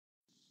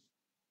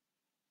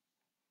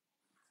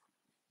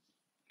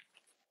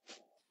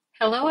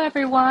Hello,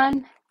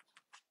 everyone.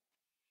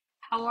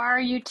 How are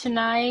you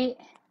tonight?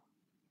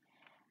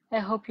 I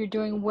hope you're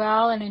doing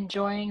well and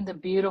enjoying the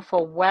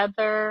beautiful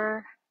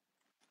weather.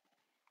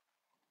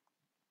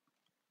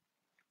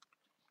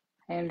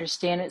 I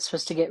understand it's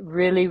supposed to get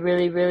really,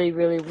 really, really,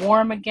 really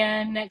warm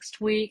again next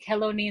week.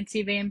 Hello,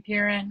 Nancy Van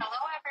Buren.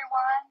 Hello,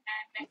 everyone.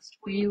 And next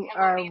week, You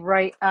are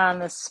right on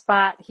the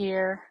spot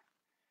here.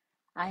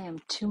 I am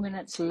 2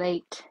 minutes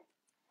late.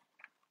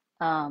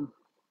 Um,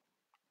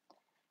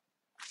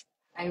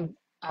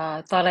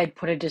 I thought I'd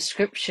put a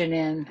description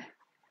in.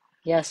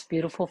 Yes,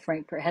 beautiful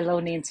Frankfurt. Hello,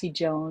 Nancy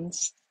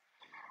Jones.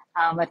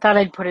 I thought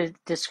I'd put a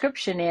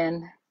description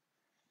in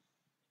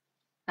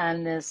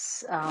on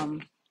this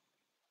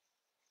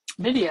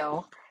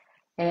video,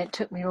 and it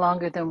took me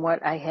longer than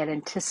what I had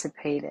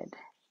anticipated.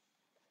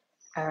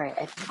 All right,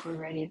 I think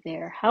we're ready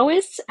there. How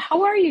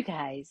are you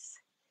guys?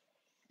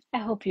 I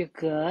hope you're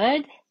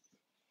good.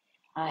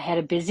 I had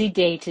a busy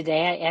day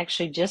today. I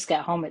actually just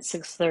got home at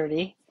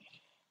 6:30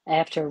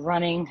 after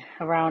running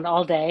around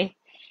all day,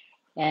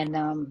 and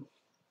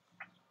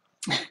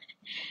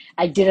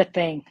I did a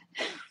thing.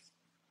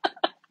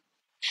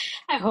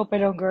 I hope I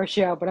don't gross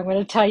you out, but I'm going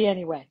to tell you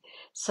anyway.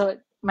 So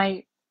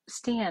my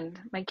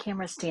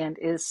camera stand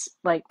is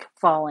like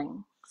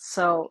falling.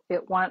 So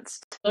it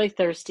wants really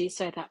thirsty.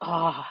 So I thought,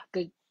 oh,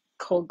 good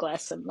cold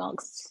glass of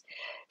milk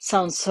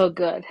sounds so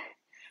good.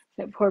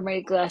 I poured my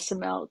glass of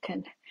milk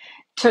and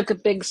took a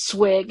big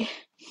swig.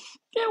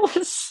 It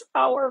was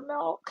sour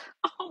milk.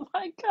 Oh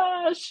my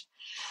gosh.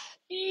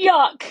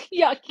 Yuck,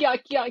 yuck,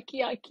 yuck, yuck,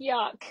 yuck,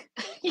 yuck,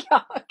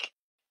 yuck.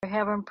 We're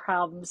having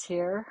problems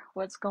here.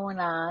 What's going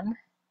on?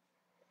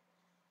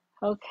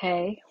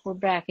 Okay, we're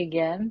back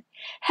again.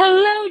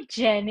 Hello,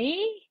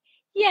 Jenny.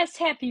 Yes,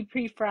 happy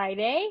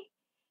pre-Friday.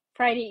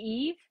 Friday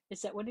Eve.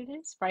 Is that what it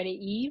is? Friday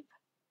Eve?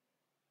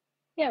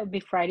 Yeah, it would be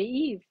Friday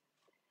Eve.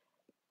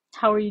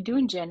 How are you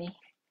doing, Jenny?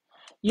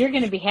 You're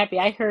going to be happy.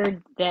 I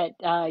heard that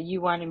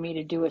you wanted me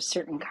to do a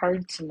certain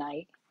card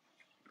tonight.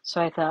 So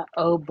I thought,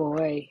 oh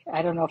boy,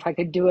 I don't know if I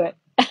could do it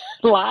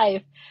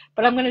live,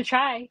 but I'm going to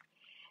try.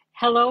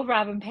 Hello,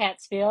 Robin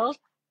Patsfield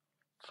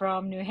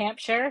from New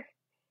Hampshire.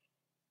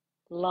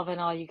 Loving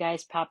all you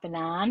guys popping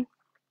on.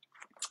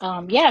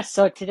 Yeah,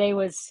 so today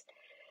was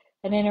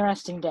an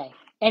interesting day.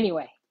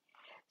 Anyway,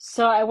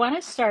 so I want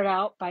to start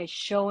out by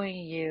showing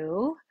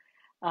you.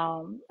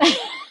 Um,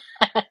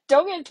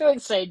 don't get too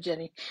excited,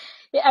 Jenny.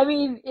 I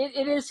mean,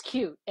 it is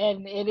cute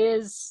and it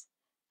is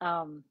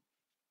um,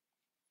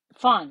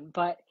 fun,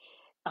 but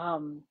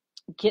um,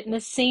 getting the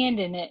sand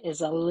in it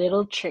is a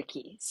little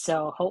tricky.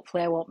 So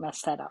hopefully I won't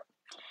mess that up.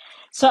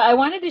 So I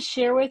wanted to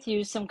share with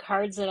you some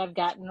cards that I've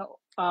gotten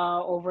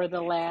over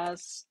the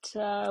last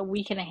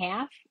week and a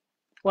half.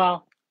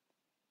 Well,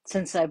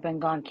 since I've been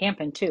gone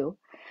camping too.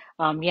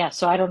 Yeah,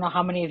 so I don't know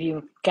how many of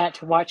you got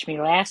to watch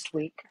me last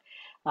week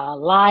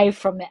live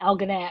from the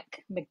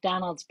Algonac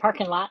McDonald's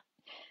parking lot.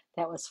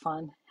 That was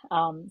fun.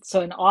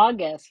 So in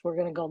August, we're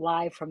going to go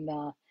live from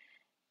the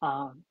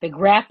Big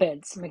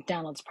Rapids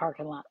McDonald's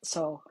parking lot.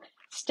 So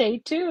stay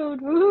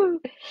tuned.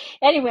 Woo!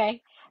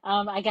 Anyway,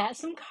 I got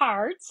some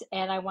cards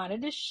and I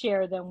wanted to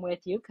share them with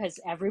you because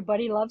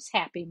everybody loves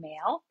Happy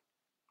Mail.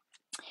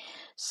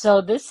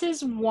 So this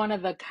is one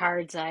of the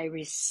cards I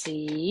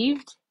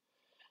received,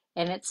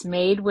 and it's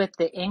made with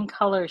the in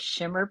color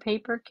shimmer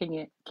paper. Can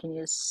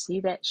you see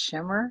that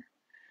shimmer?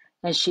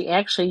 And she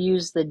actually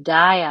used the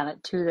dye on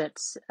it too.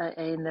 That's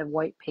in the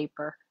white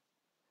paper.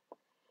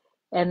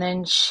 And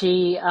then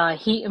she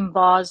heat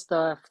embossed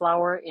the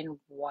flower in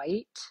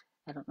white.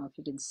 I don't know if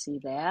you can see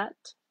that.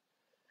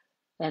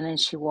 And then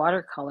she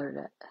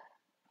watercolored it.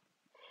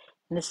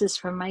 And this is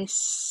from my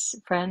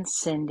friend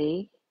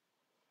Cindy.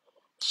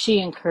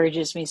 She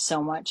encourages me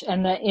so much.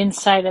 And the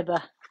inside of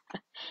the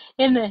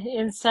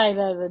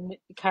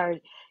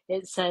card,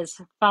 it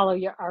says, "Follow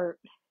your art."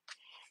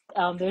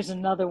 There's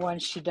another one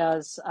she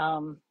does.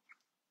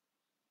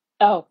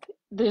 Oh,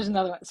 there's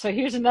another one. So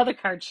here's another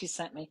card she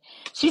sent me.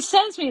 She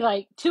sends me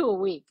like two a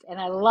week, and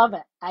I love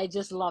it. I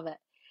just love it.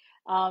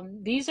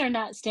 These are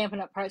not Stampin'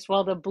 Up! Parts.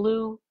 Well, the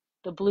blue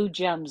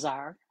gems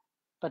are,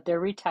 but they're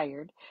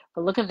retired.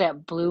 But look at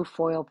that blue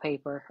foil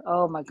paper.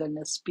 Oh my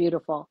goodness,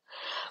 beautiful.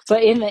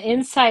 But in the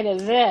inside of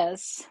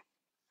this,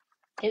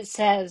 it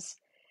says,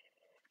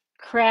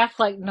 "Craft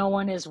like no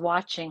one is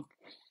watching."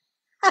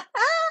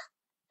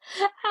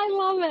 I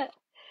love it.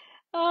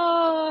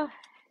 Oh,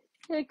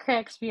 it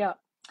cracks me up.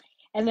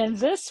 And then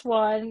this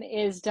one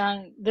is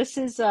done. This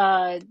is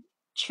a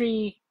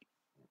tree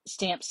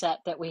stamp set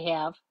that we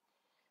have.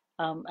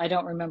 I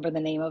don't remember the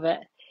name of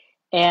it.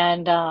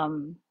 And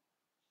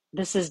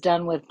this is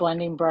done with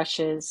blending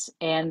brushes.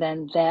 And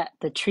then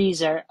the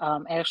trees are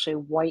actually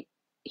white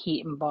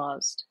heat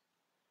embossed.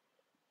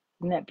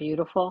 Isn't that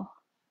beautiful?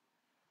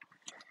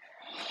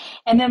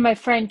 And then my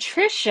friend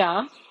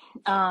Trisha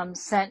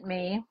sent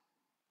me.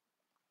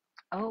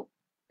 Oh,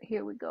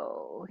 here we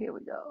go. Here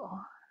we go.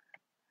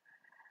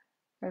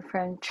 My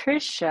friend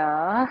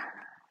Trisha.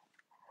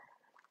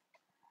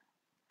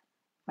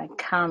 My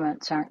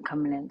comments aren't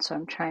coming in, so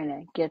I'm trying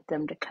to get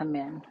them to come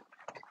in.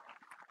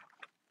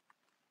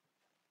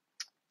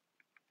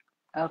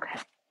 Okay.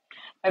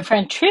 My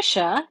friend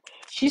Trisha,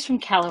 she's from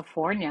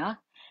California,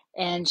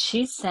 and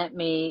she sent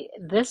me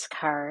this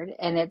card,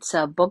 and it's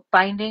a book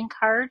binding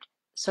card.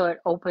 So it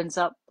opens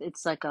up,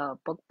 it's like a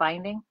book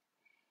binding.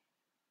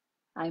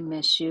 I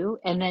miss you.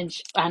 And then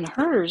on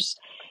hers,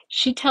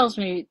 she tells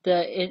me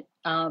the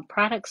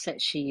products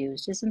that she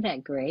used. Isn't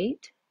that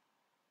great?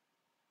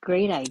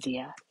 Great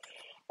idea.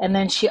 And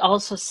then she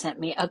also sent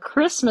me a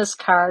Christmas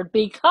card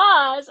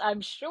because I'm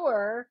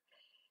sure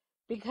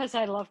because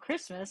I love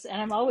Christmas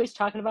and I'm always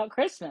talking about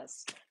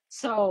Christmas.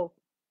 So,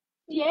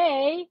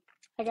 yay!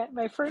 I got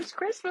my first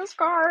Christmas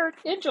card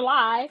in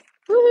July.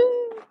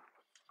 Woohoo!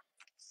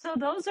 So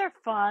those are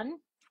fun.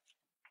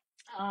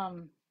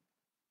 Um,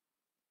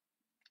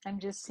 I'm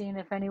just seeing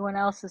if anyone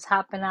else is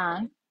hopping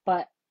on,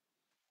 but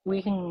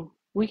we can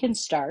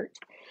start.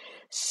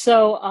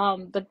 So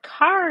the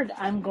card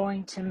I'm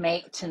going to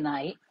make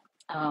tonight,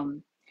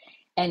 um,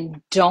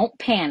 and don't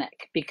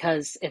panic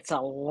because it's a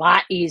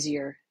lot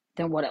easier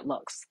than what it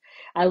looks.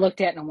 I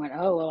looked at it and went,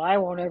 oh, well, I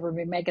won't ever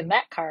be making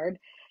that card.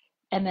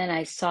 And then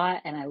I saw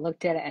it and I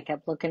looked at it. I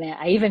kept looking at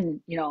it. I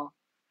even,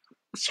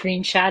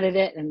 screenshotted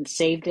it and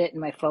saved it in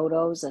my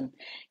photos and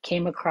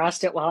came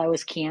across it while I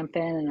was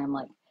camping. And I'm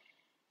like,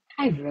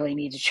 I really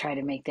need to try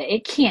to make that.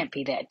 It can't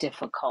be that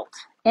difficult.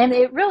 And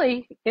it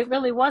really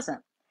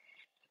wasn't.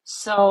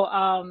 So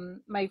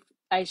my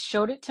I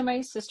showed it to my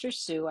sister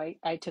Sue.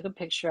 I took a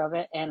picture of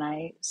it and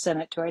I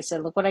sent it to her. I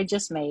said, look what I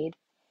just made.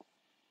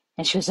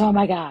 And she was, oh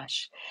my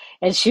gosh.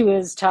 And she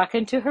was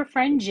talking to her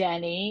friend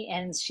Jenny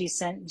and she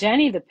sent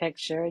Jenny the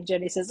picture. And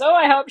Jenny says, oh,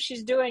 I hope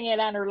she's doing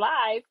it on her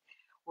live.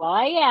 Well,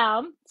 I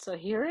am. So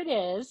here it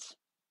is.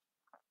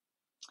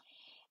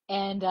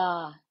 And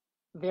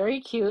very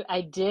cute.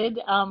 I did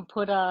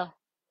put a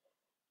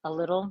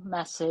little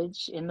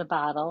message in the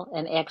bottle.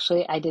 And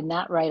actually, I did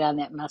not write on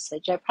that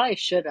message. I probably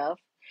should have.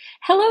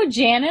 Hello,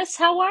 Janice.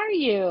 How are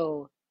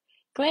you?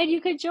 Glad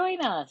you could join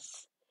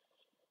us.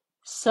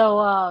 So,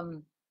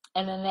 and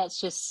then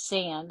that's just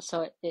sand,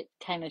 so it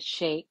kind of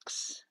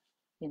shakes,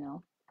 you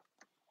know.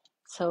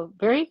 So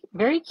very,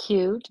 very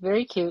cute,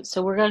 very cute.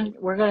 So we're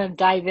gonna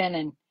dive in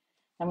and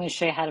I'm gonna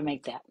show you how to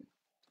make that.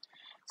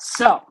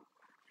 So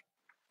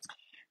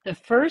the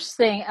first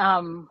thing,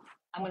 I'm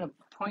gonna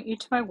point you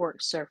to my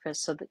work surface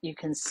so that you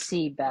can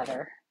see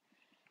better.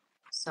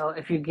 So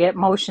if you get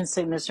motion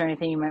sickness or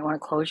anything, you might want to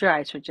close your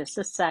eyes for just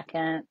a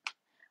second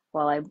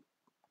while I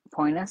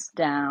point us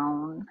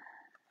down.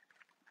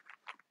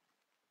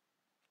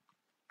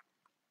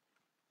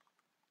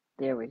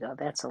 There we go.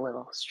 That's a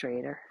little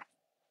straighter.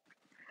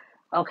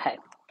 Okay.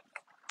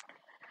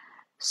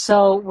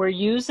 So we're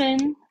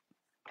using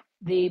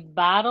the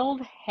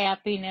Bottled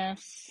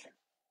Happiness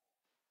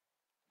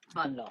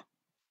bundle,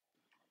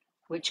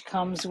 which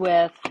comes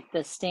with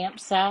the stamp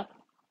set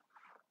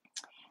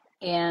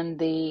and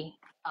the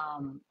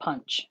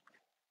punch,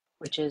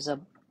 which is a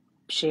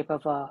shape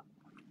of a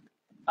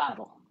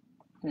bottle,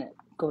 and it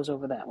goes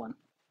over that one.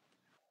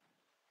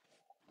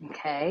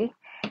 Okay,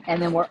 and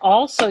then we're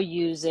also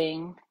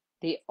using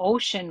the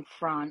ocean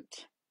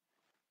front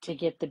to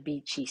get the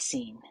beachy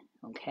scene.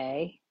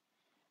 Okay,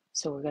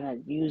 so we're gonna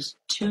use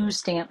two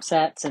stamp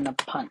sets and a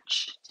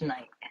punch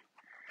tonight.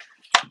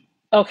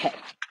 Okay,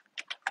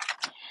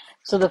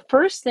 so the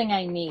first thing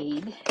I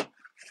need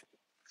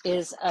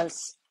is a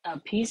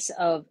piece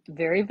of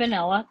very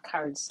vanilla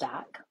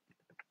cardstock,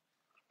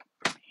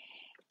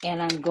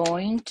 and I'm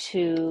going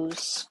to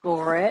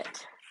score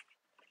it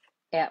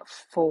at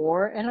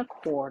 4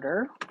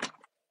 1/4,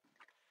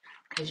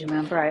 because you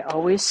remember I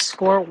always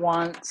score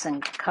once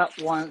and cut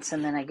once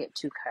and then I get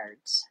two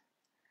cards.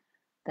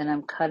 Then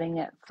I'm cutting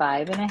at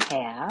 5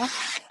 1/2.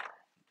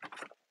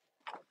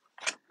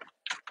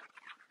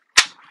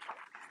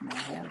 And I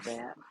have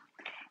that.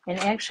 And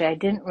actually I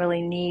didn't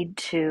really need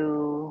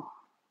to,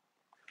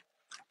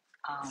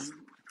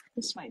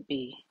 this might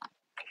be,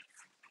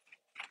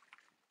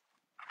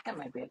 that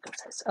might be a good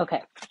size.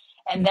 Okay,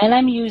 and then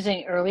I'm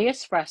using Early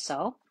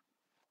Espresso.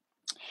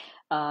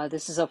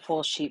 This is a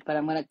full sheet, but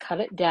I'm going to cut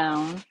it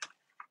down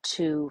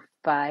to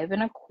 5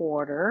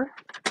 1/4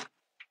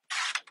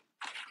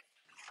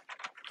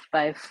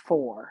 by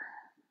 4.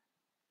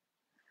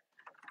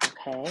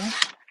 Okay,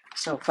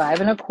 so 5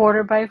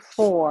 1/4 by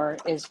 4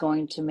 is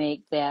going to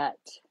make that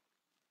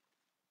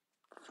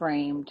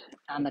framed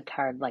on the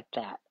card like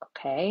that.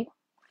 Okay,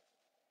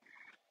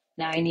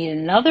 now I need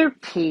another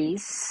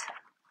piece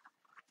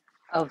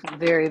of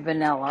very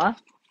vanilla,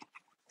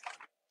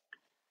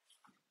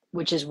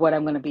 which is what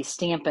I'm going to be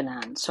stamping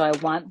on. So I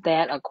want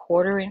that a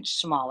 1/4 inch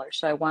smaller.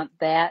 So I want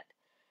that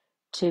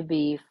to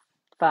be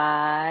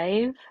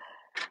 5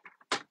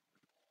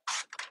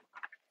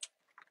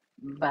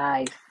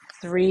 by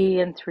 3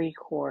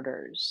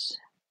 3/4,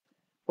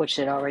 which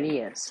it already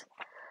is.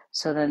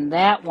 So then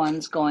that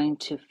one's going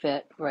to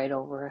fit right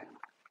over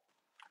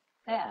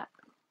that,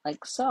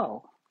 like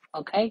so.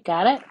 Okay,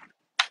 got it?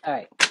 All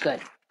right,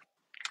 good.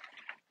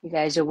 You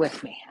guys are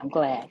with me. I'm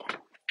glad.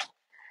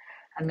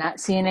 I'm not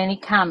seeing any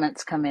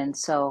comments come in,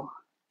 so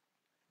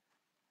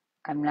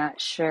I'm not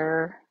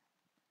sure.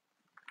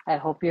 I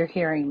hope you're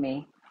hearing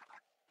me.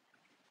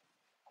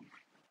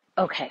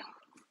 Okay,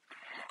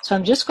 so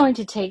I'm just going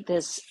to take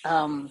this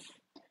 3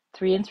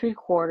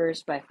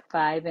 3/4 by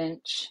 5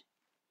 inch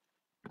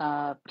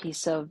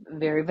piece of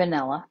very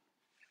vanilla,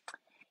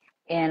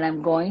 and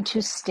I'm going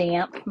to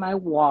stamp my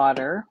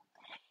water.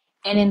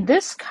 And in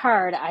this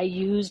card, I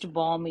used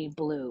Balmy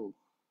Blue,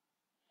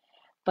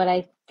 but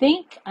I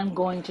think I'm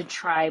going to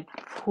try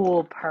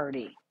Pool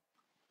Party.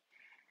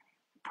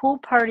 Pool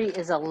Party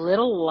is a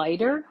little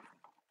lighter,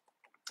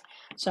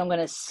 so I'm going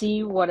to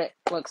see what it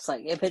looks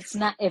like. If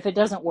it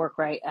doesn't work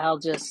right, I'll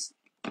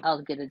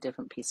get a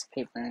different piece of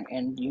paper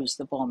and use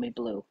the Balmy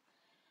Blue.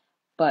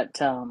 But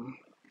so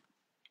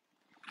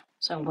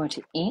I'm going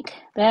to ink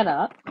that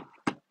up.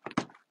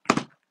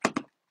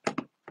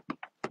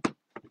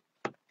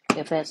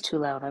 If that's too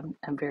loud,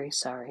 I'm very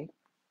sorry.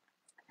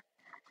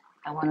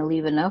 I want to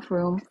leave enough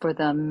room for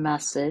the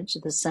message,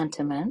 the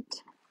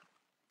sentiment,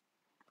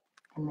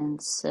 and then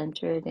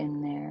center it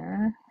in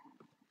there.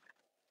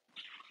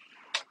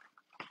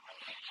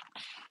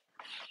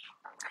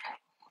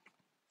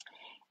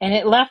 And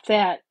it left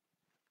that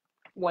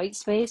white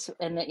space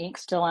and the ink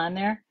still on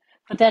there,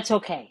 but that's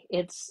okay.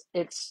 It's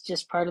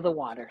just part of the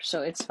water,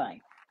 so it's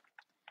fine.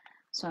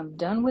 So I'm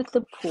done with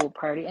the Pool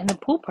Party, and the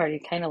Pool Party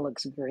kind of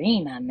looks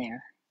green on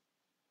there.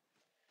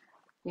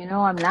 You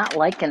know, I'm not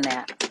liking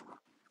that.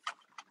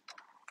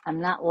 I'm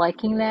not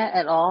liking that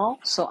at all,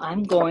 so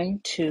I'm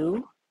going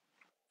to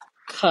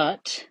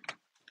cut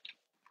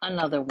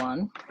another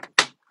one,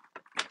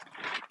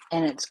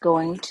 and it's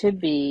going to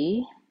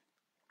be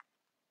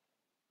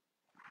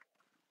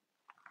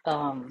 3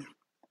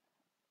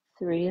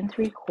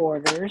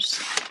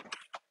 3/4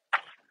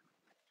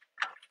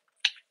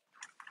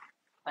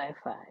 by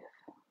 5.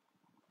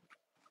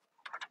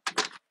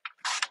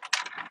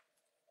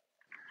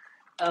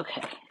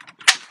 Okay,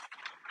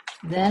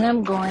 then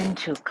I'm going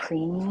to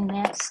clean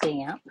that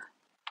stamp,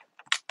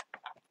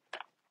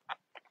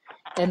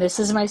 and this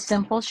is my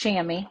simple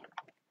chamois.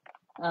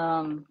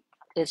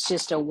 It's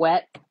just a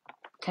wet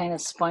kind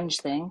of sponge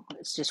thing.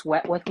 It's just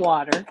wet with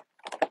water,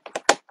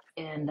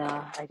 and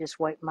I just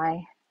wipe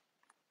my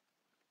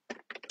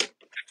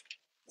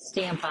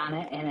stamp on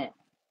it, and it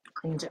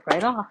cleans it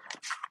right off.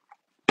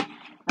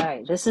 All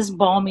right, this is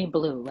Balmy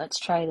Blue. Let's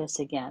try this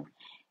again.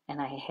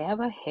 And I have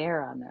a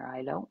hair on there.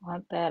 I don't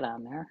want that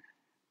on there.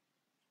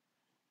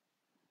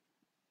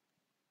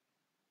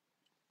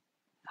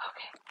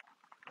 Okay.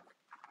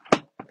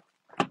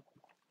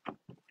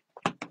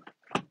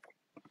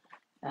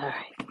 All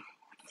right.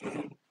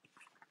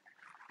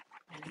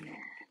 And then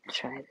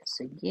try this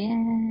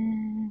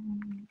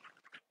again.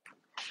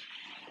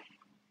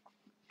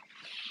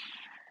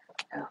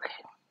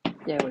 Okay.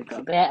 There we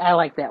go. I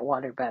like that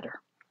water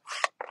better.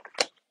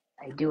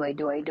 I do.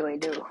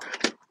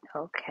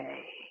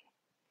 Okay.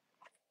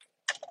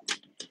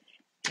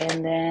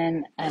 And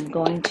then I'm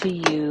going to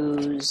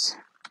use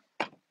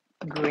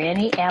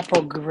Granny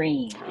Apple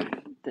Green.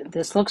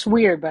 This looks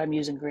weird, but I'm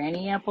using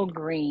Granny Apple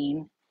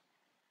Green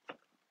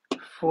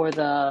for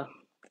the,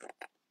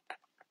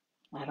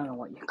 I don't know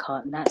what you call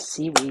it, not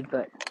seaweed,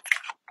 but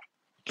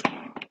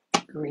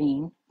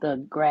green, the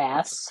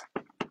grass.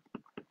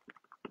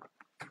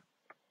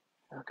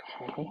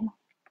 Okay.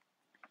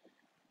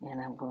 And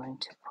I'm going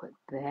to put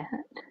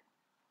that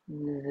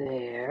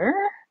there.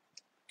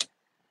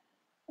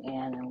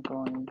 And I'm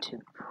going to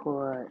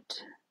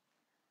put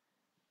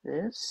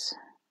this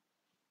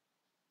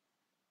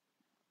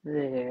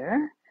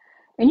there.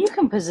 And you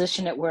can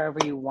position it wherever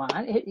you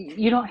want.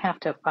 You don't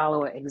have to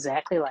follow it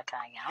exactly like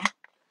I am.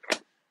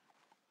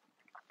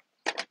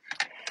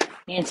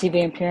 Nancy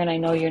Van Buren, I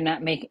know you're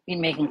not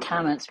making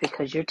comments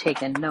because you're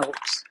taking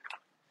notes,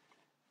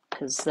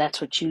 because that's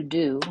what you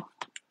do.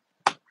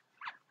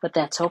 But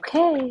that's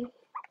okay.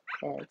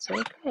 That's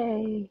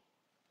okay.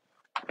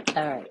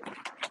 All right.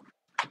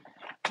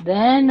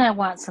 Then I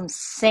want some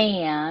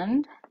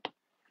sand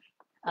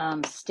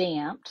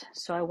stamped.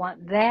 So I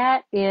want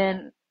that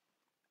in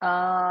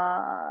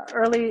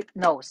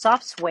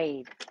soft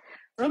suede.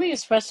 Early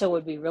espresso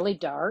would be really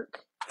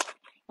dark,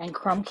 and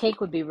crumb cake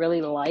would be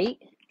really light.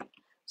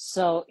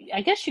 So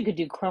I guess you could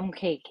do crumb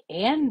cake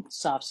and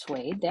soft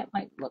suede. That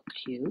might look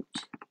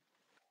cute.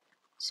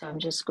 So I'm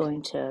just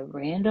going to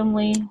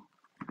randomly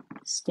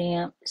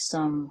stamp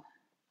some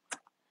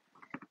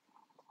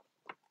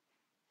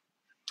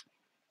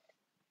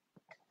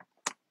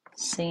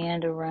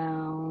sand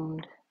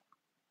around.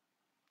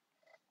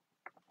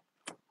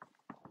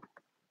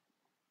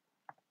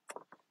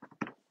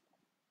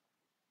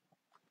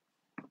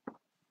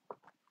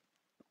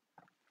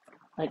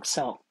 Like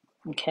so.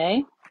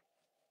 Okay?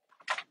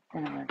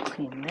 And I'm going to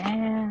clean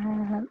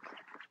that.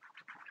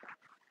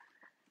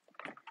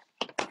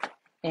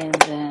 And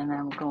then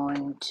I'm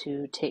going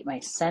to take my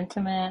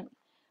sentiment,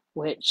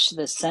 which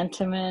the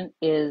sentiment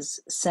is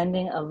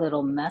sending a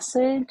little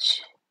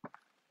message.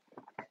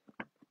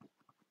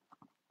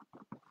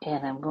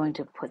 And I'm going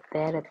to put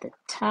that at the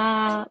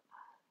top.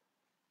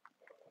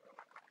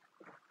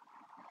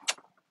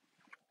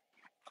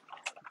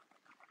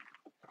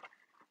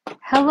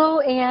 Hello,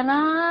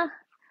 Anna.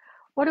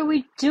 What are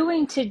we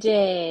doing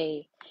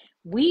today?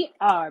 We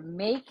are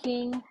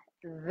making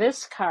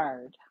this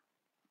card,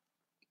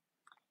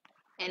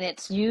 and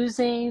it's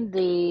using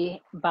the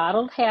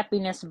Bottled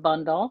Happiness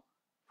bundle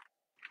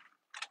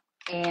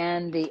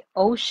and the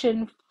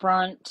Ocean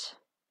Front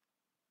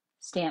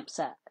stamp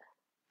set.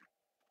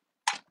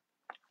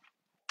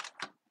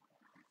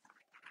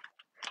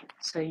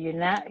 So you're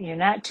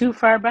not too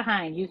far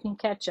behind. You can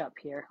catch up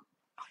here.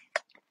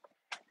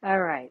 All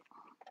right.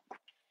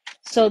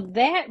 So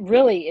that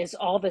really is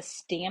all the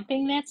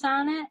stamping that's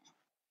on it.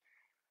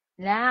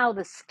 Now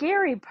the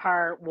scary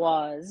part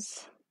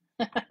was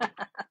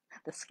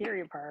the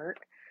scary part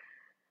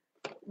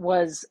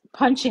was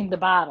punching the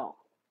bottle.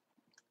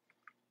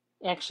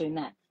 Actually,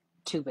 not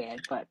too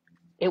bad, but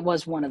it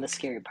was one of the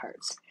scary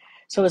parts.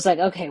 So it's like,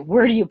 okay,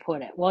 where do you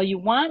put it? Well, you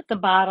want the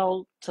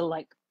bottle to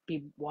like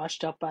be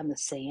washed up on the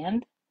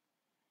sand,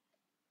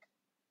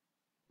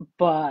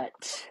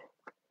 but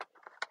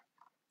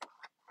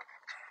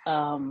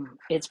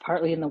it's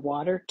partly in the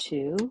water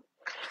too.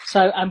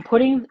 So I'm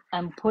putting.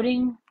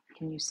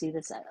 Can you see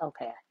this?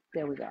 Okay,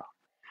 there we go.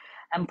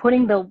 I'm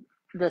putting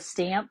the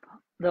stamp,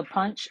 the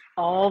punch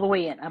all the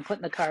way in. I'm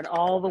putting the card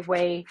all the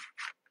way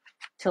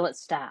till it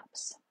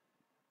stops.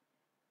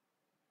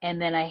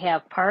 And then I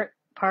have part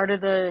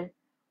of the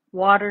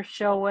water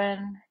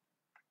showing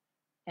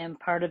and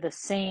part of the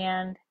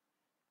sand,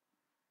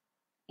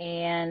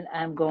 and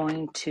I'm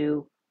going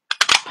to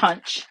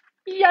punch.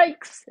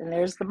 Yikes! And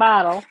there's the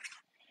bottle,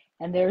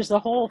 and there's the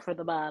hole for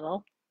the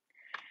bottle.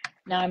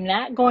 Now I'm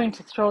not going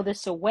to throw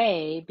this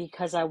away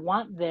because I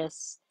want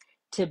this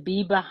to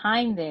be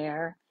behind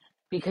there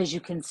because you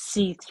can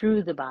see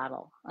through the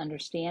bottle.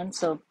 Understand?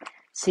 So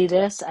see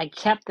this? I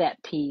kept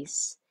that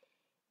piece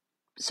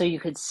so you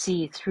could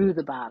see through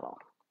the bottle.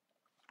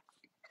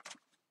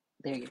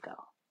 There you go.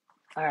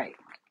 All right.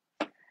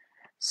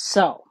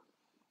 So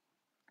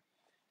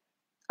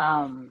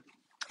I'm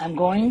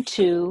going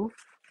to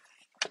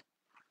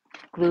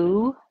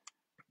glue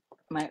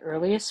my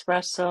early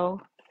espresso.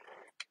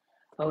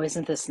 Oh,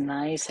 isn't this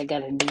nice? I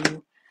got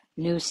a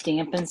new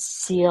stamp and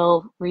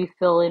seal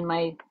refill in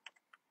my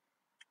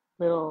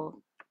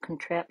little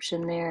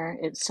contraption there.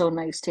 It's so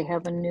nice to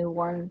have a new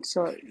one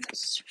so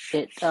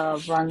it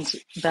runs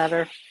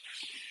better.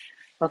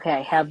 Okay,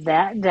 I have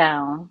that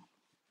down.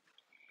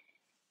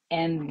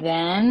 And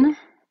then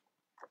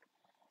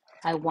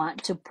I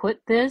want to put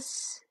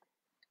this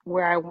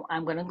where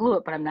I'm going to glue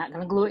it, but I'm not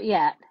going to glue it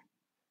yet.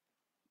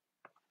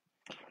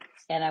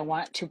 And I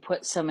want to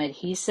put some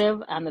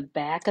adhesive on the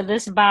back of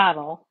this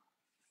bottle.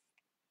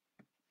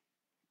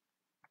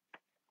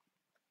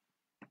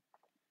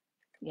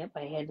 Yep,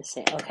 I had to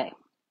say, okay.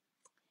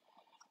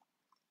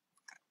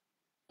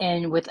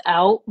 And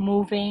without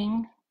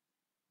moving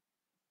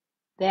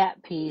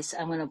that piece,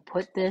 I'm going to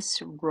put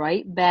this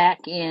right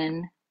back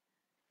in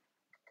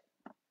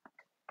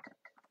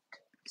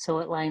so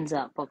it lines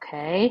up,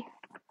 okay?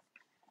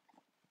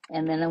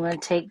 And then I'm going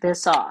to take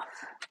this off.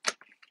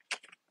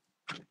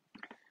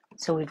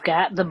 So we've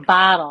got the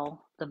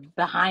bottle, the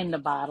behind the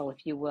bottle,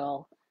 if you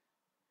will,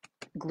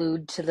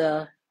 glued to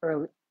the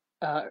early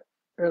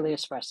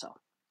espresso.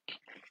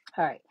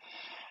 All right.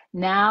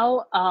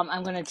 Now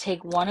I'm going to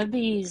take one of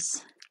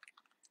these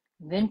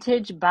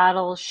vintage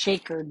bottle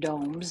shaker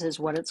domes, is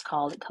what it's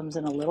called. It comes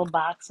in a little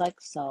box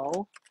like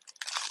so.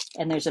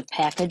 And there's a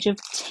package of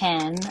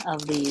 10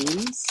 of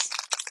these.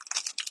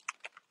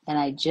 And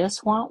I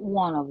just want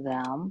one of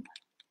them.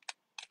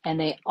 And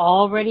they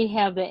already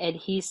have the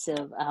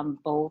adhesive on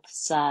both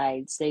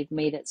sides. They've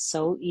made it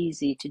so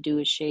easy to do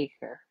a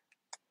shaker.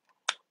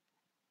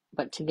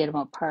 But to get them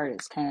apart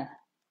is kind of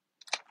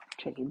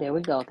tricky. There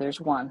we go. There's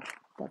one.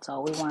 That's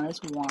all we want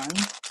is one.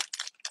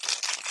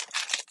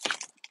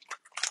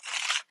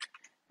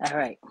 All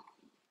right.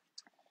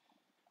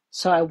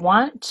 So I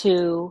want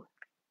to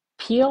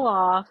peel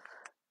off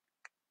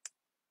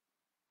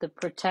the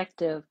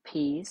protective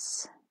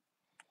piece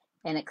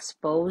and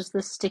expose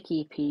the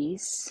sticky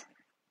piece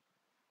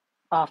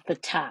off the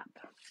top.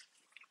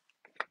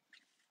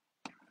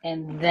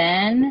 And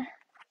then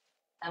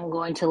I'm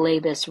going to lay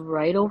this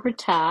right over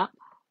top,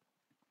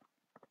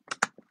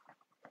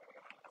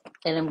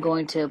 and I'm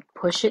going to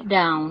push it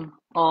down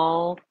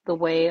all the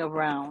way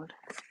around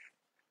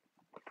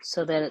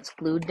so that it's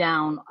glued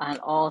down on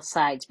all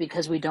sides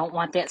because we don't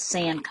want that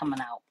sand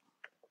coming out.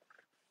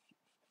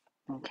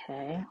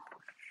 Okay.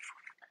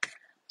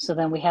 So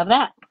then we have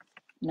that.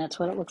 And that's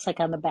what it looks like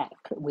on the back.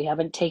 We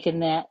haven't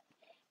taken that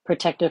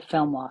protective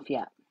film off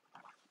yet.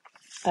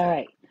 All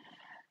right.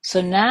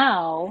 So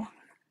now,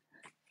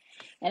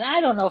 and I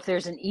don't know if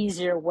there's an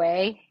easier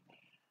way.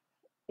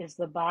 Is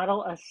the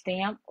bottle a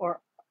stamp or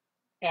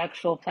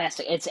actual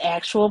plastic? It's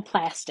actual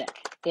plastic.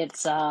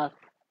 It's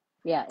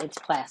yeah, it's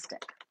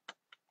plastic.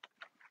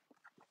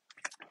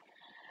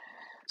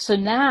 So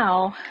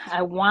now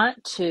I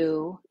want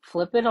to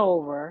flip it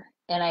over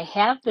and I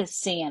have this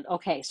sand.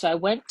 Okay, so I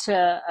went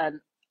to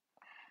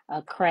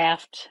a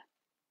craft,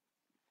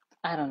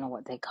 I don't know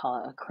what they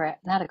call it, a craft,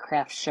 not a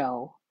craft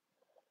show,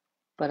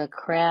 but a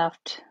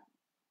craft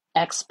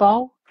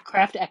expo.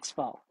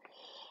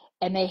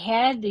 And they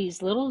had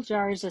these little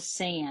jars of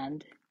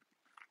sand,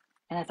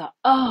 and I thought,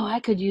 oh, I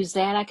could use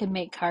that. I could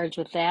make cards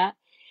with that.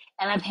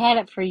 And I've had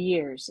it for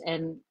years,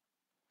 and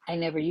I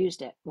never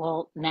used it.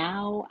 Well,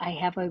 now I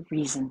have a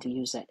reason to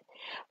use it.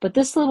 But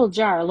this little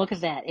jar, look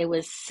at that. It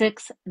was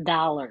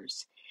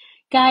 $6.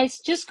 Guys,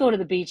 just go to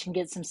the beach and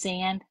get some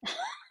sand.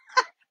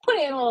 Put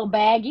it in a little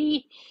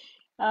baggie.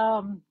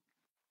 Um,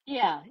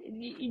 yeah,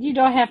 you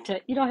don't have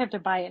to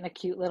buy it in a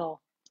cute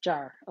little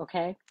jar,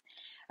 okay?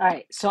 All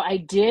right, so I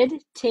did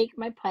take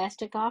my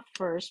plastic off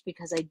first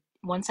because I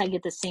once I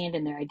get the sand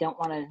in there, I don't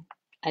want to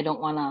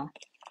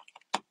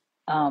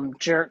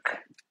jerk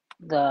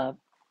the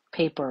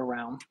paper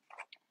around.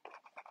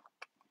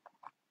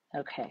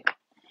 Okay.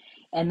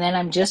 And then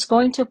I'm just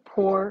going to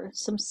pour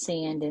some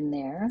sand in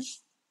there,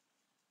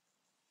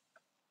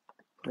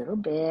 a little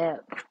bit.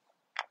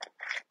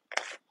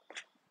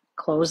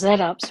 Close that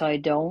up so I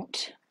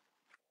don't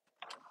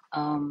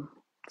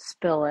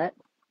spill it.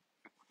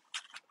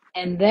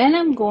 And then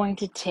I'm going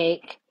to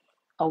take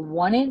a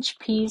 1-inch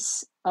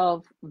piece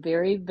of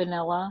very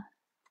vanilla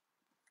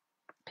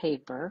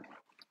paper.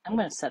 I'm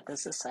going to set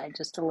this aside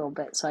just a little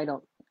bit so I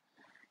don't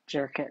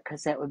jerk it,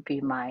 because that would be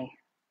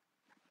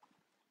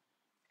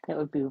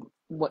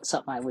what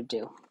something I would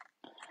do.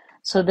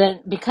 So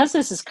then, because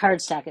this is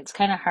cardstock, it's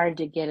kind of hard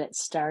to get it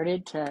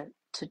started to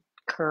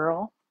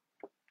curl.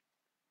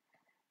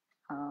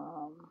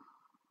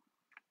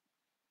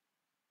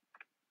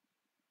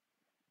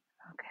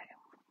 Okay.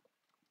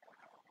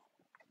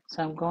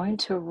 So I'm going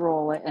to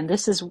roll it, and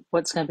this is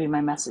what's going to be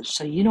my message.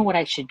 So you know what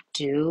I should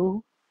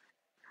do?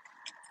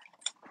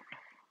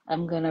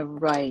 I'm going to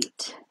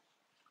write,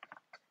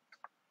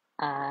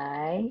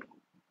 I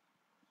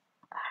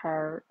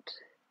heart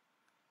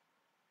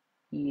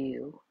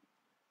you.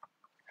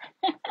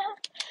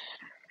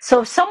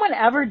 So if someone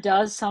ever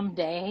does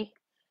someday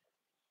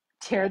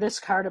tear this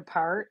card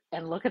apart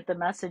and look at the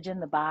message in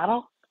the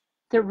bottle,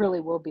 there really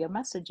will be a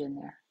message in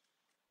there.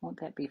 Won't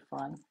that be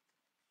fun?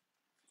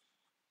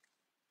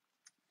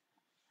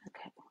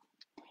 Okay.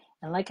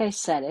 And like I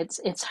said,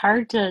 it's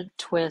hard to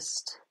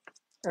twist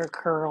or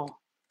curl,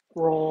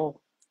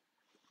 roll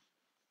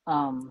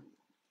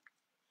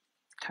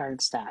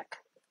cardstock,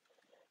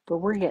 but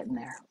we're getting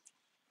there.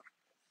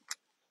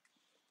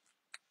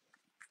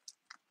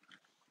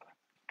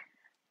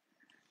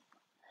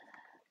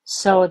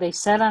 So they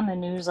said on the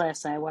news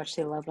last night, I watched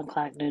the 11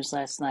 o'clock news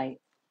last night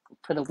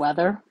for the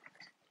weather,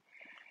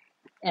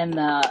 and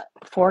the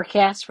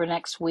forecast for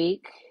next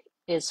week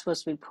is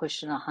supposed to be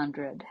pushing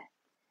 100.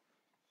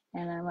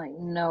 And I'm like,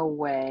 no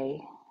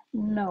way,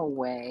 no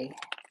way.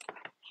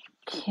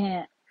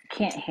 Can't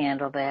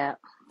handle that.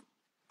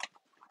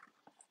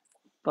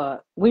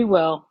 But we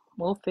will.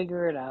 We'll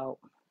figure it out.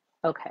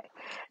 Okay.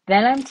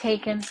 Then I'm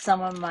taking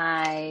some of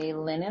my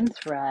linen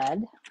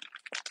thread,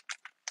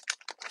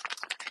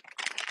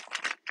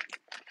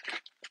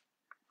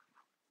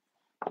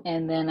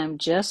 and then I'm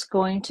just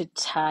going to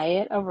tie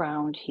it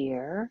around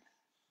here.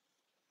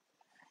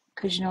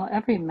 Because you know,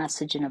 every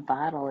message in a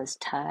bottle is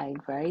tied,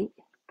 right?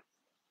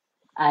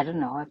 I don't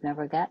know. I've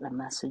never gotten a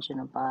message in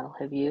a bottle.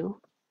 Have you?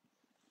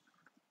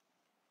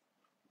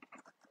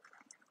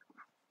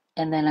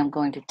 And then I'm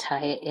going to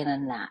tie it in a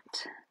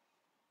knot.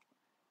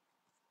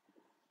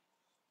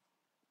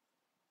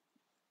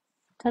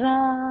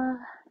 Ta-da!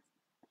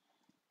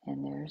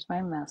 And there's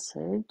my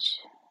message.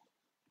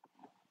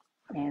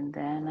 And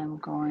then I'm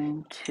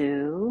going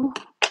to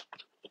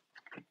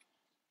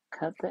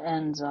cut the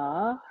ends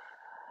off.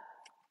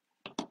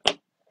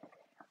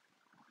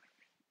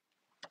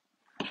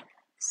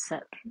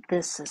 Set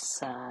this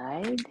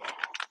aside.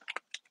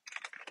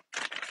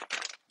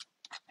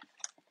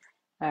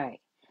 All right.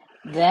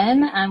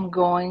 Then I'm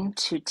going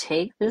to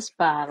take this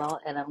bottle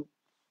and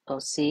oh,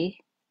 see?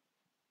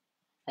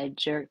 I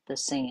jerked the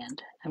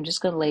sand. I'm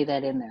just going to lay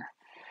that in there.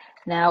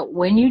 Now,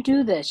 when you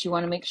do this, you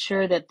want to make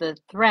sure that the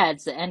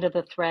threads, the end of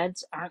the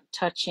threads, aren't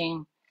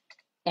touching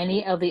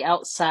any of the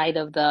outside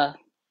of the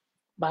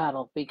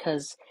bottle,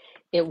 because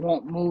it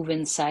won't move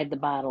inside the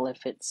bottle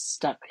if it's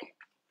stuck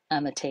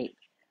on the tape.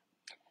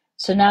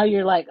 So now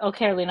you're like,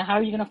 okay, Arlena, how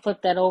are you going to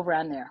flip that over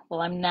on there?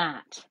 Well, I'm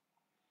not.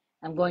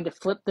 I'm going to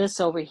flip this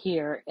over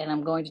here, and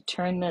I'm going to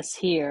turn this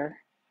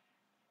here,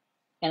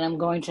 and I'm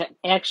going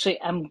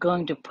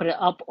to put it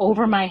up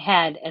over my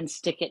head and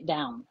stick it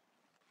down.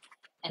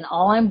 And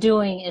all I'm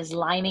doing is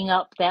lining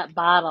up that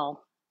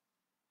bottle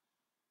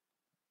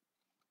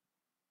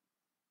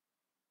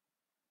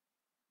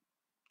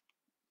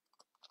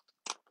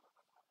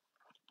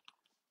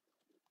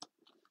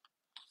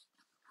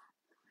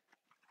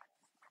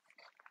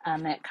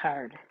on that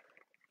card.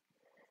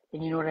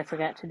 And you know what I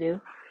forgot to do?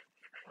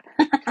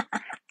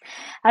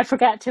 I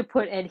forgot to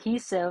put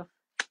adhesive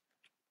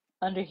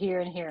under here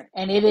and here.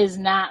 And it is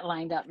not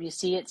lined up. You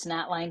see it's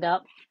not lined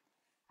up?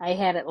 I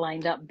had it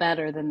lined up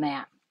better than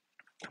that.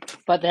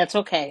 But that's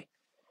okay.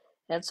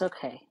 That's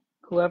okay.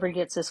 Whoever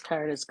gets this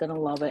card is going to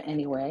love it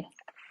anyway.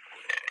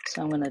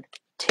 So I'm going to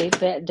tape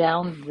that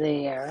down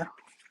there.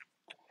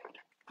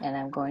 And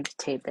I'm going to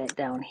tape that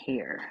down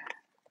here.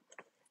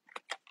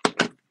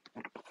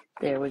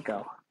 There we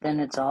go. Then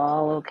it's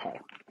all okay.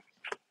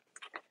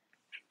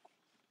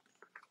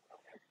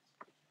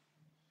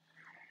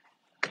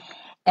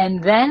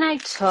 And then I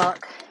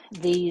took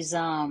these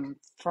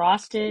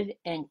frosted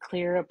and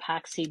clear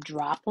epoxy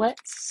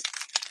droplets.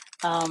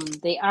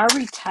 They are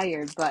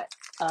retired, but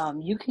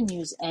you can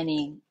use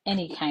any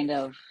kind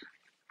of,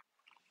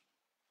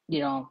 you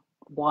know,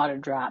 water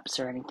drops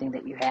or anything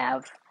that you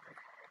have.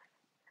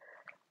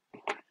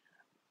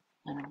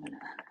 And I'm gonna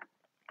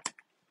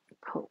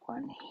put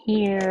one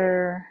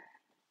here,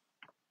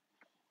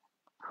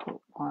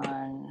 put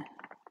one,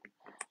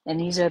 and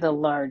these are the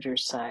larger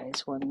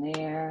size. One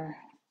there,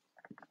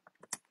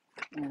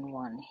 and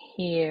one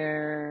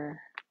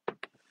here.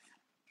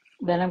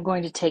 Then I'm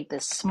going to take the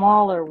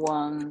smaller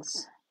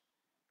ones,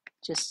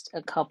 just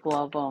a couple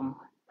of them,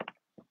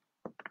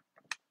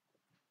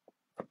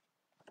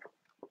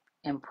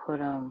 and put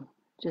them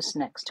just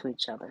next to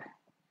each other.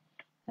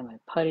 And my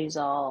putty's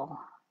all,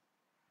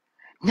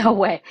 no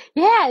way.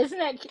 Yeah, isn't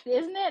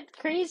that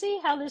crazy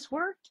how this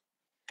worked?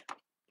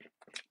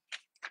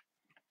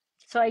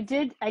 So I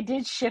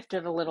did shift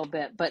it a little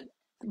bit, but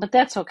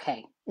that's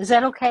okay. Is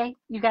that okay?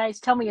 You guys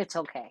tell me it's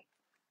okay.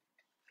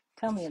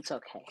 Tell me it's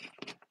okay.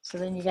 So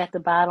then you got the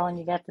bottle and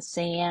you got the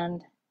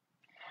sand.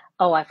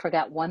 Oh, I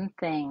forgot one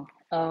thing.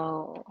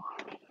 Oh,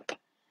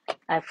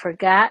 I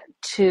forgot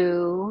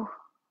to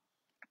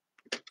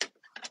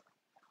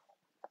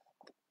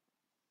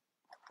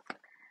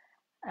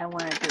I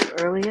want to do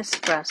early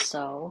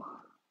espresso.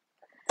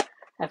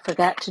 I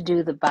forgot to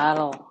do the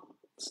bottle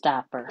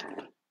stopper,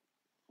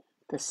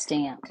 the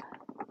stamp.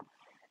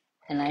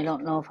 And I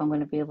don't know if I'm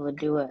going to be able to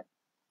do it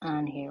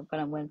on here, but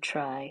I'm going to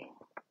try.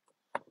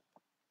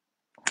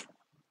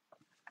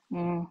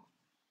 Mm,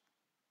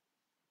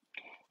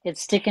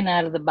 it's sticking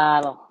out of the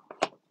bottle.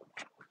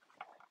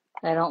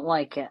 I don't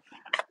like it.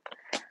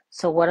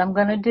 So what I'm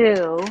going to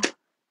do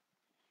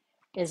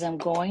is I'm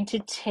going to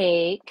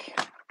take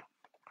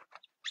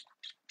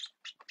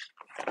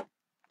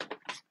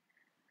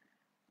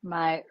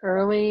my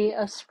early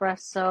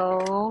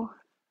espresso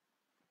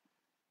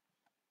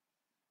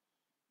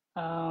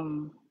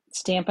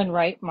Stampin'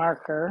 Right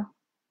marker,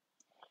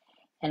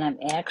 and I'm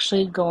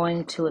actually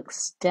going to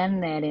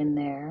extend that in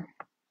there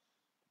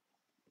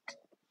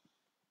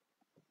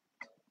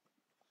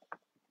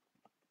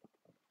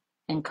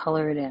and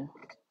color it in.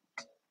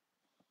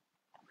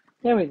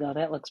 There we go.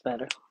 That looks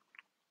better.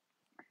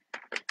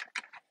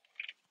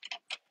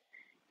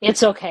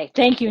 It's okay.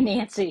 Thank you,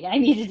 Nancy. I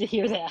needed to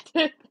hear that.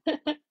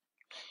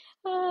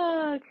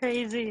 Oh,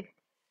 crazy.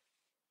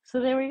 So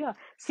there we go.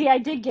 See, I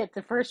did get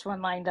the first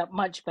one lined up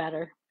much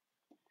better.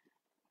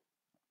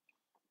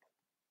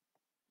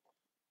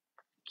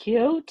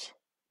 Cute.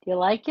 Do you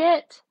like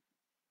it?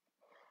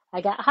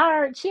 I got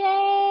hearts.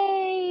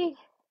 Yay!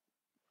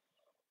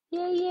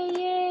 Yay, yay,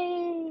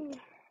 yay.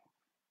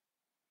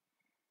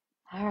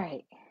 All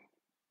right.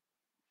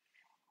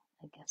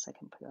 I guess I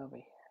can put it over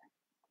here.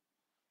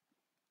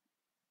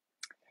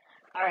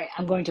 All right,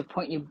 I'm going to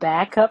point you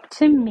back up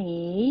to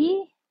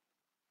me.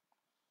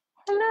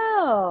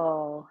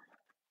 Hello.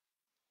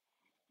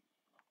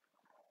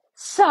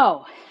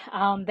 So,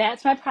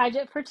 that's my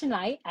project for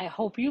tonight. I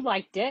hope you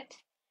liked it.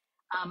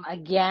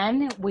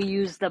 Again, we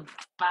use the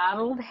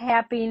Bottled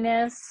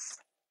Happiness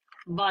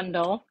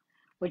bundle,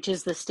 which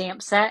is the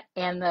stamp set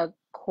and the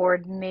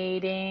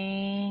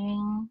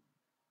coordinating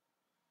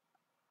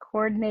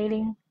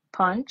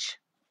punch.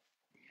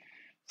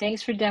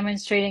 Thanks for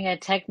demonstrating a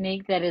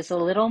technique that is a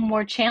little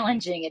more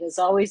challenging. It is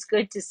always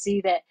good to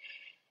see that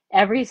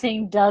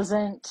everything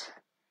doesn't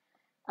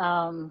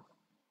um,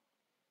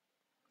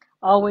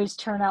 always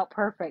turn out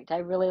perfect. I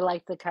really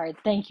like the card.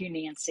 Thank you,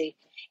 Nancy.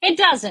 It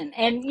doesn't.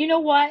 And you know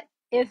what?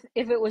 If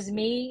it was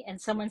me and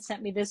someone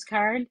sent me this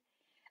card,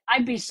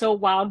 I'd be so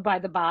wowed by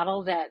the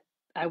bottle that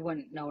I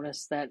wouldn't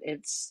notice that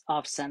it's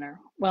off center.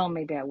 Well,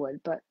 maybe I would,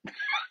 but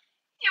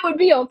it would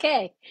be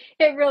okay.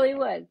 It really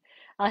would.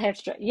 I'll have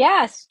to try.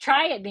 Yes,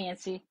 try it,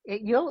 Nancy.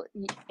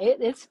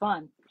 It's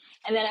fun.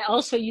 And then I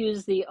also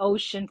use the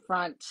ocean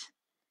front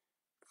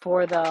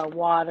for the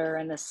water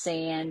and the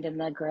sand and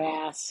the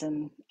grass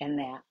and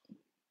that.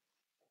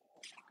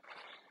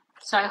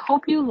 So I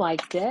hope you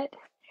liked it.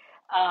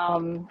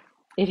 Um,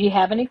 if you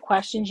have any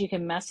questions, you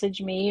can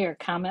message me or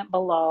comment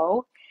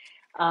below.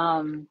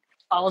 Um,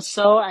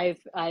 Also, I've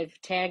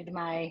tagged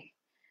my.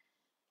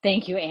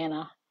 Thank you,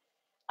 Anna.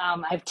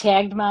 I've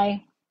tagged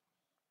my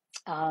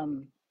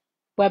um,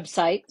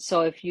 website,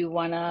 so if you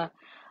want to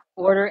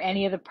order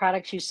any of the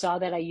products you saw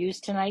that I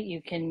used tonight,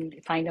 you can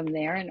find them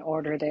there and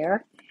order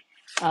there.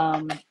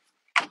 Um,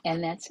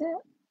 and that's it.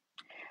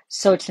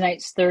 So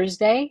tonight's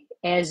Thursday,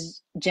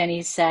 as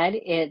Jenny said,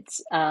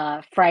 it's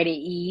Friday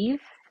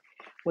Eve,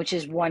 which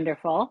is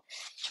wonderful.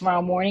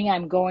 Tomorrow morning,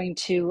 I'm going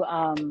to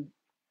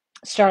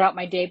start out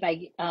my day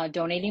by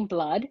donating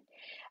blood.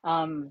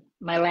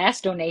 My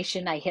last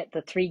donation, I hit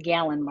the 3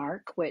 gallon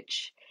mark,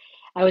 which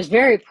I was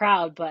very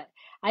proud, but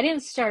I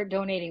didn't start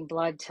donating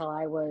blood till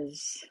I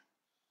was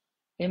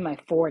in my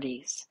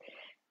 40s.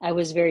 I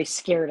was very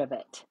scared of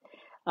it.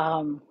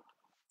 Um,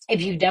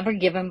 If you've never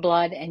given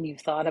blood and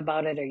you've thought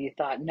about it or you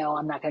thought, no,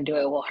 I'm not going to do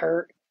it, it will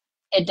hurt.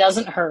 It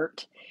doesn't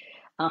hurt.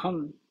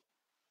 Um,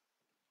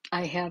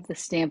 I have the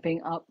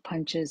Stamping Up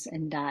punches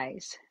and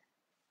dies.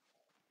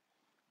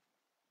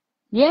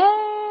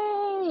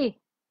 Yay!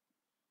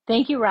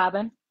 Thank you,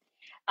 Robin.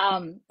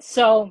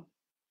 So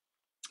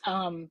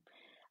um,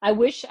 I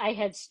wish I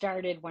had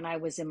started when I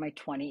was in my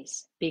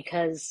 20s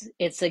because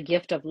it's a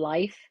gift of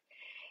life.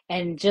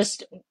 And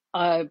just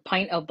a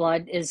pint of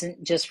blood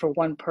isn't just for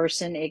one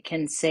person, it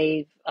can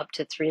save up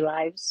to three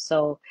lives.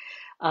 So,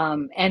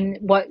 and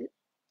what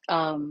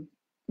um,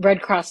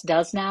 Red Cross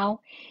does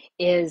now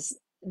is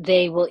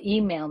they will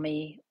email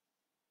me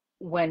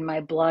when my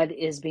blood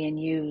is being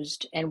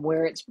used and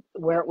where it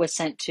was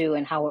sent to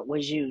and how it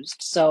was used.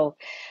 So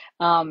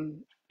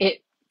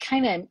it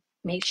kind of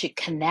makes you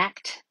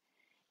connect,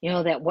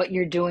 that what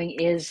you're doing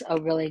is a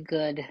really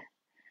good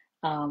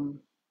um,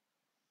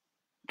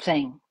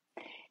 thing.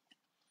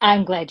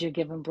 I'm glad you're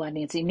giving blood,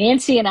 Nancy.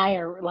 Nancy and I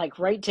are like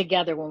right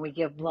together when we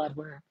give blood.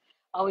 We're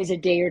always a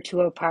day or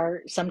two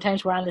apart.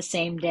 Sometimes we're on the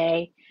same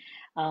day.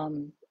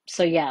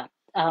 So yeah.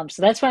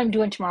 So that's what I'm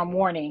doing tomorrow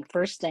morning,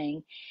 first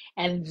thing.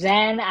 And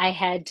then I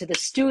head to the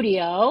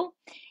studio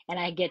and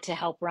I get to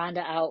help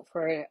Rhonda out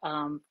for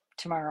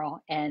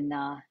tomorrow. And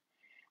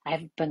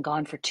I've been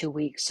gone for 2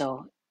 weeks,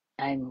 so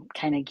I'm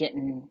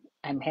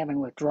having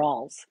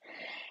withdrawals.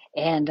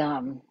 And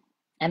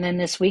then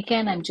this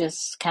weekend I'm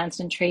just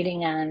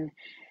concentrating on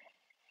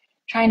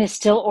trying to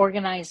still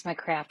organize my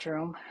craft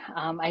room.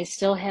 I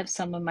still have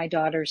some of my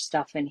daughter's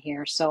stuff in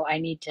here, so I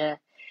need to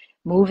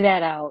move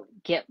that out,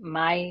 get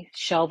my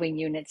shelving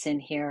units in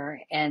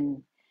here,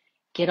 and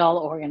get all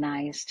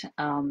organized.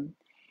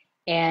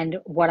 And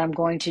what I'm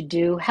going to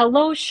do,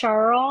 hello,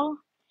 Charles.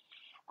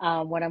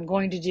 What I'm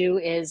going to do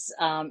is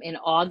in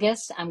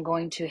August, I'm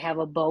going to have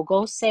a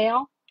BOGO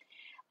sale.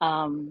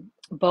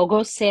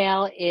 BOGO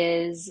sale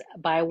is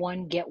buy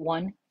one, get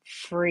one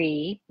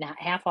free, not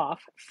half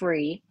off,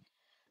 free.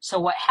 So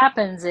what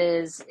happens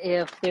is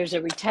if there's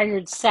a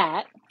retired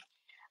set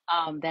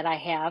that I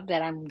have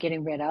that I'm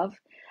getting rid of,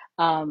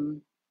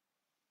 um,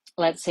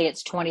 let's say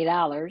it's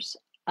 $20,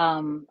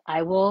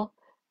 I will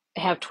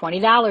have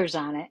 $20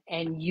 on it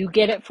and you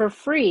get it for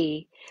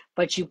free,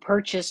 but you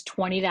purchase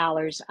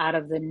 $20 out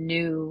of the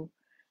new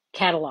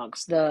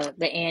catalogs, the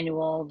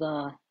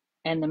annual,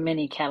 and the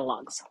mini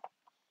catalogs.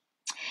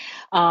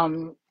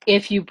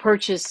 If you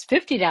purchase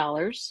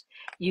 $50,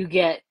 you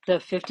get the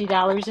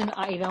 $50 in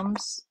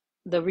items,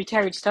 the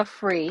retired stuff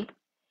free.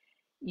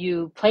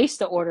 You place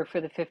the order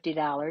for the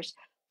 $50.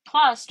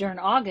 Plus, during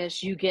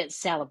August, you get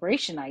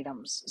celebration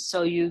items.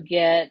 So you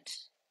get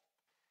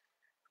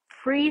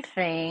free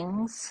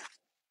things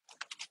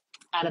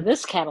out of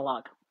this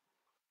catalog.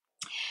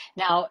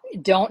 Now,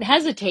 don't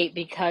hesitate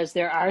because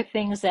there are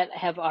things that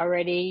have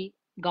already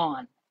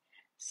gone,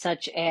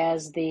 such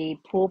as the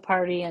pool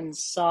party and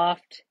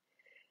soft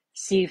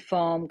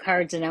seafoam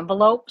cards and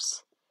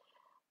envelopes.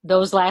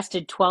 Those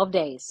lasted 12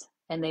 days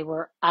and they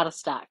were out of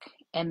stock.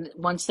 And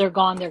once they're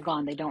gone, they're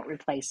gone. They don't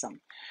replace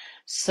them.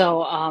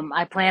 So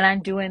I plan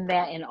on doing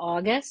that in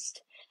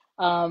August.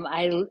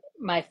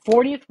 My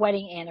 40th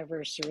wedding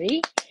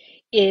anniversary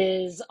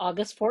is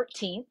August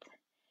 14th,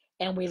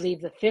 and we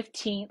leave the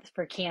 15th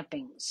for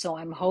camping. So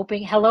I'm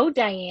hoping, hello,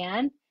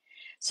 Diane.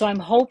 So I'm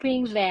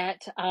hoping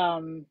that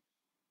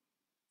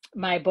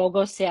my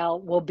BOGO sale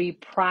will be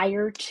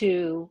prior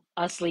to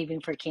us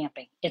leaving for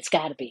camping. It's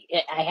got to be.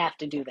 I have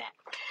to do that.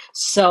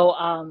 So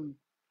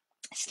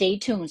stay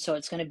tuned. So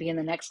it's going to be in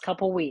the next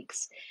couple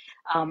weeks.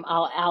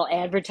 I'll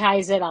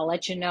advertise it. I'll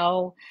let you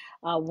know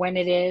when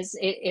it is.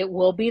 It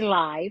will be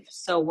live.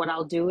 So what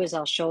I'll do is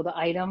I'll show the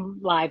item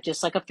live,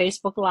 just like a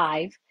Facebook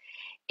Live.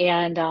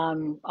 And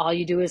all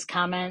you do is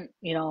comment,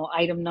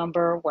 item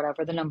number,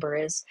 whatever the number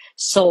is,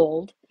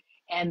 sold.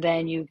 And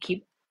then you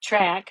keep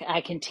track.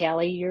 I can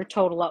tally your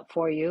total up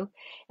for you.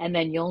 And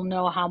then you'll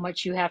know how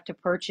much you have to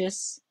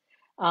purchase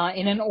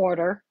in an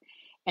order.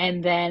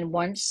 And then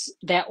once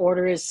that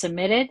order is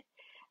submitted,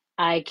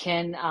 I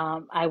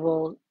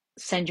will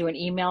send you an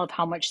email of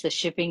how much the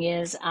shipping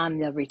is on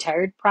the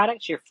retired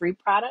products, your free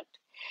product.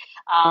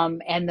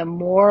 And the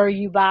more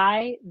you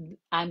buy,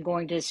 I'm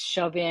going to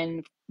shove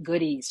in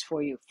goodies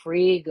for you,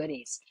 free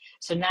goodies.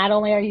 So not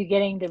only are you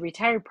getting the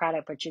retired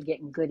product, but you're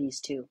getting goodies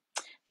too.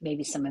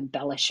 Maybe some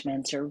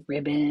embellishments or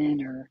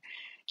ribbon or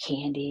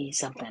candy,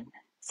 something.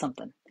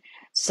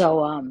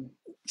 So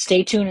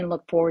stay tuned and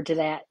look forward to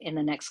that in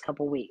the next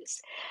couple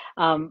weeks.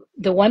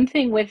 The one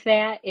thing with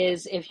that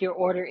is if your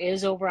order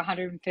is over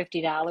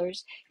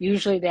 $150,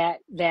 usually that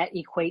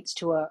equates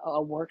to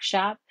a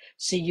workshop.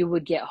 So you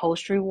would get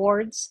host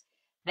rewards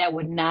that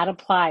would not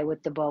apply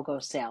with the BOGO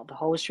sale. The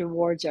host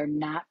rewards are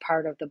not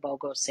part of the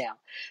BOGO sale.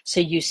 So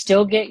you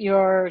still get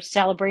your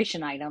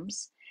celebration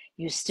items,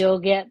 you still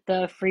get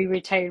the free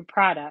retired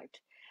product,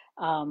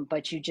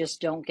 but you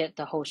just don't get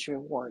the host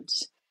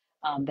rewards.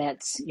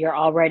 You're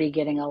already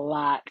getting a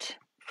lot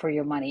for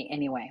your money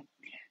anyway.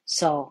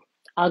 So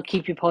I'll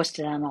keep you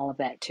posted on all of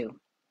that too.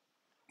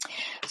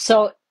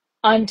 So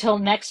until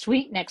next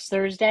week, next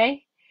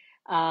Thursday,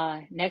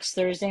 Next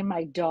Thursday,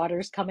 my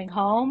daughter's coming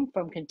home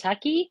from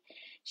Kentucky.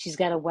 She's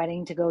got a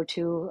wedding to go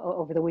to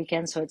over the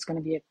weekend, so it's going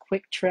to be a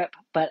quick trip,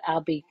 but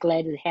I'll be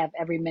glad to have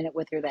every minute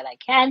with her that I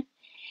can.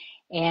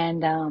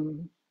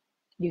 And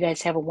you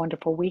guys have a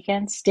wonderful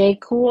weekend. Stay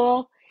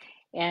cool,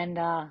 and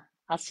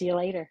I'll see you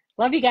later.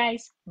 Love you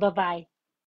guys. Bye bye.